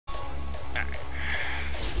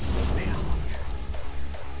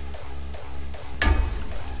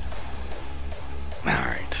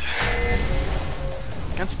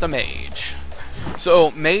against a mage.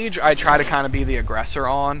 So mage, I try to kind of be the aggressor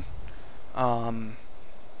on. I'm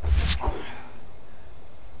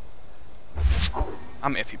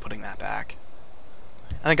iffy putting that back.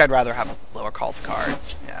 I think I'd rather have a lower calls card.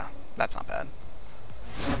 Yeah, that's not bad.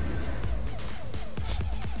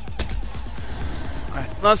 Alright,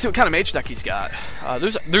 let's see what kind of mage deck he's got.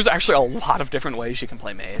 There's actually a lot of different ways you can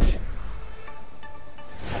play mage.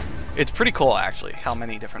 It's pretty cool, actually, how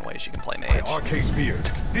many different ways you can play mage. Arcane beard,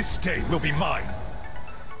 this state will be mine.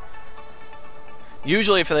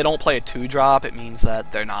 Usually, if they don't play a 2-drop, it means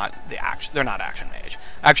that they're not action mage.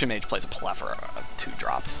 Action mage plays a plethora of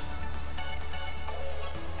 2-drops.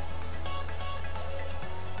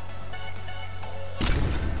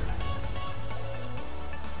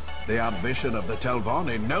 The ambition of the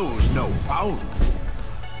Telvanni knows no bounds.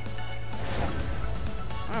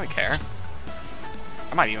 I don't really care.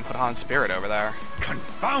 I might even put on Spirit over there.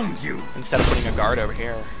 Confound you! Instead of putting a guard over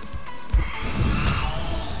here.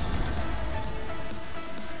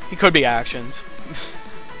 He could be actions.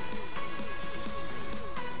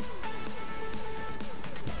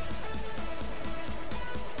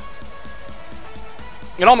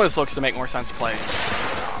 It almost looks to make more sense to play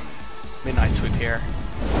Midnight Sweep here.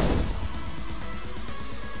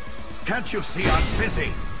 Can't you see I'm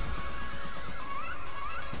busy?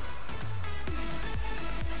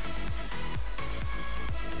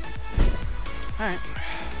 Alright.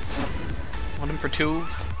 Want him for 2.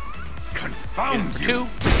 Confound for you! 2.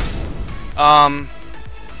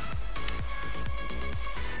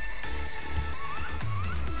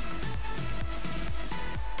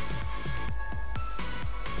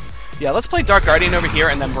 Yeah, let's play Dark Guardian over here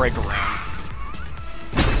and then break a room.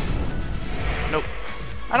 Nope.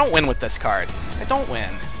 I don't win with this card. I don't win.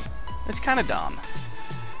 It's kind of dumb.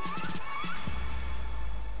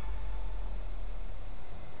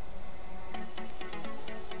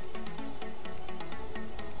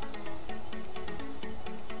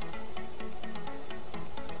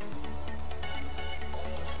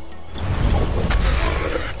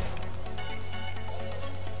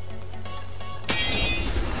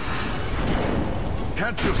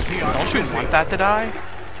 Can't you see I'm Don't you busy? want that to die?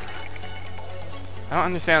 I don't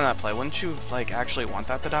understand that play. Wouldn't you, like, actually want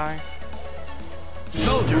that to die?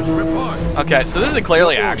 Soldiers, report! Okay, so this is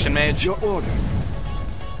clearly action mage. Your orders.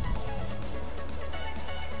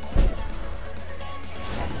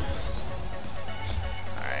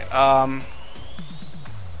 Alright, I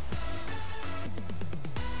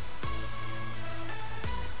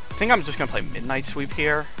think I'm just gonna play Midnight Sweep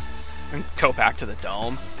here and go back to the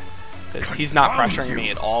Dome. Because he's not pressuring me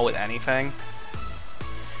at all with anything.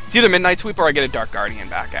 It's either Midnight Sweep or I get a Dark Guardian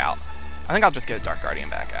back out. I think I'll just get a Dark Guardian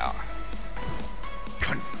back out.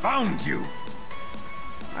 Confound you!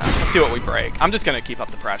 Let's see what we break. I'm just gonna keep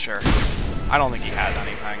up the pressure. I don't think he has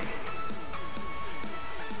anything.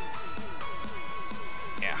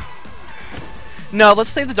 Yeah. No, let's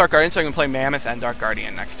save the Dark Guardian so I can play Mammoth and Dark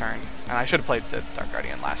Guardian next turn. And I should have played the Dark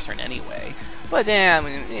Guardian last turn anyway. But I'm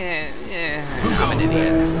an idiot.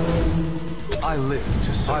 I live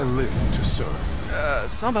to serve. I live to serve.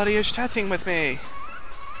 Somebody is chatting with me.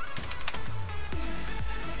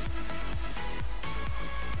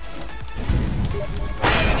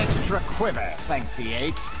 An extra quiver, thank the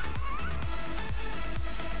 8.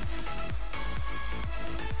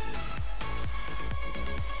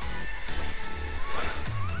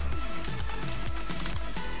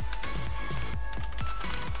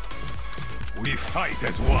 We fight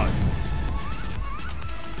as one.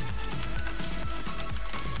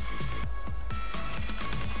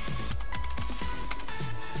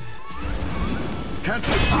 Can't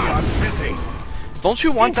you see I'm busy? Don't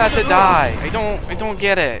you want that to die? I don't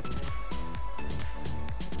get it.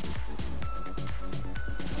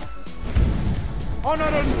 Honor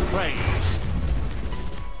and praise.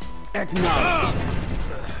 Acknowledged.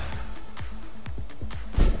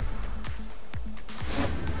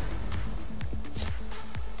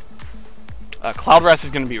 Cloud Rest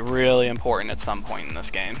is going to be really important at some point in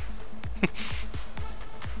this game.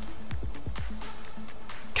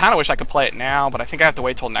 Kind of wish I could play it now, but I think I have to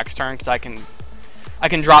wait till next turn because I can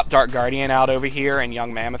drop Dark Guardian out over here and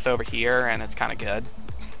Young Mammoth over here, and it's kind of good.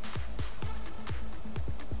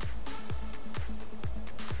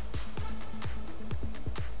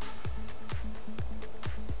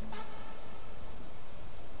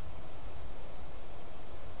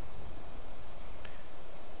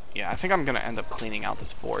 Yeah, I think I'm going to end up cleaning out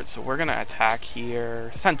this board. So we're going to attack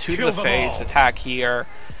here. Send 2 to the face, attack here.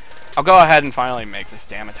 I'll go ahead and finally make this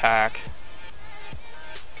damn attack.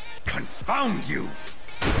 Confound you!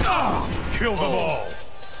 Kill them all!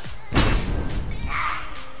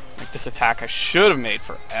 make this attack I should have made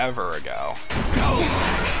forever ago. Alright,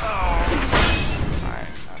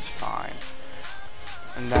 that's fine.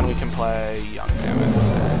 And then we can play Young Mammoth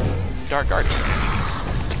and Dark Guardian.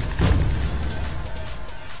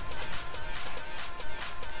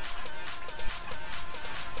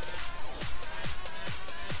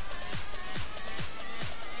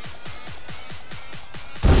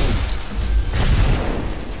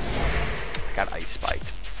 I got Ice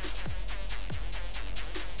Spiked.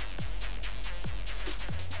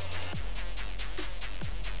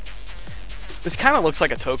 This kind of looks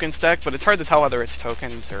like a tokens deck, but it's hard to tell whether it's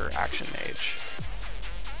tokens or action mage.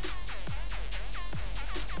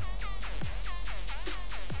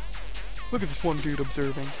 Look at this one dude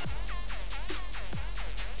observing.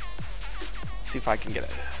 Let's see if I can get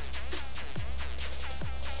it.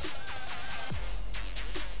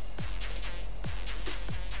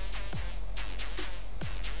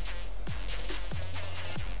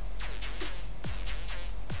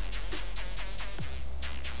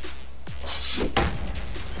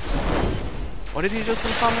 What did he just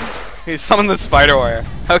summon? He summoned the Spider Warrior.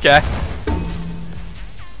 Okay.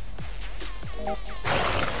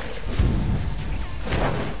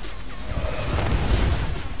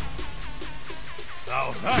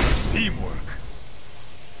 Now that's teamwork.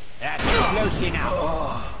 That's close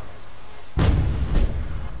enough.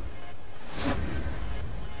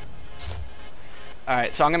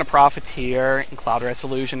 Alright, so I'm gonna Profiteer, and Cloud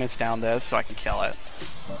Resolution is down this, so I can kill it.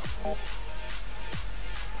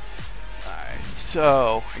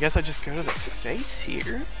 So, I guess I just go to the face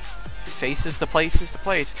here. Face is the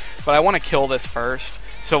place, But I want to kill this first,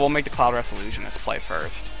 so we'll make the Cloud Resolutionist play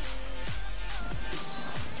first.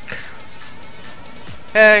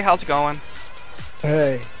 Hey, how's it going?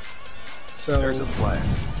 Hey. So, There's a plan.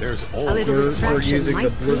 There's little always we're distraction using the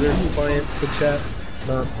might Blizzard please. client to chat,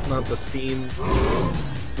 not the Steam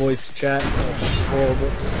voice chat. That's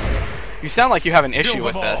horrible. You sound like you have an issue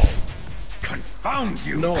with this. Confound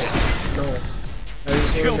you! No. I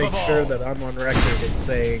just Kill want to them make sure all. that I'm on record as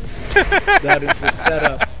saying that is the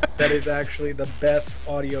setup that is actually the best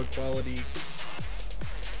audio quality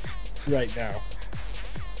right now.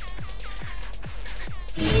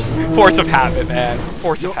 Force of habit, man.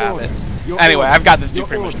 Force of habit. Anyway, I've got this dude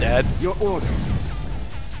pretty much dead. Your orders.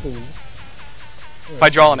 Ooh. If I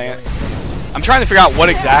draw an ant. I'm trying to figure out what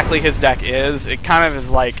exactly his deck is. It kind of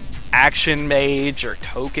is like action mage or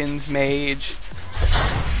tokens mage.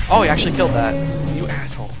 Oh, he actually killed that. You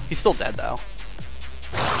asshole. He's still dead, though.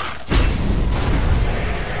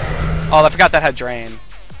 Oh, I forgot that had Drain.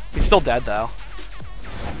 He's still dead, though.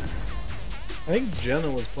 I think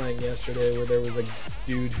Jenna was playing yesterday where there was a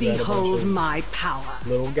dude who had a Behold bunch of my power.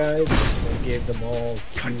 little guys and gave them all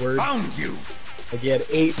keywords. Confound you! Like he had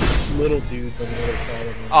 8 little dudes on the other side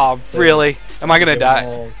of him. Oh, really? Am I gonna Gave them die?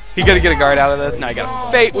 all- He gonna get a guard out of this? No, I got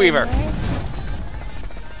a Fate Weaver.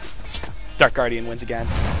 Dark Guardian wins again.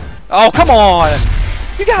 Oh, come on!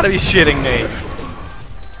 You gotta be shitting me.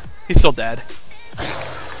 He's still dead.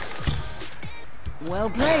 Well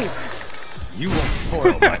played. You won't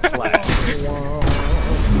foil my plan.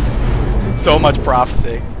 So much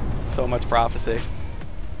prophecy. So much prophecy.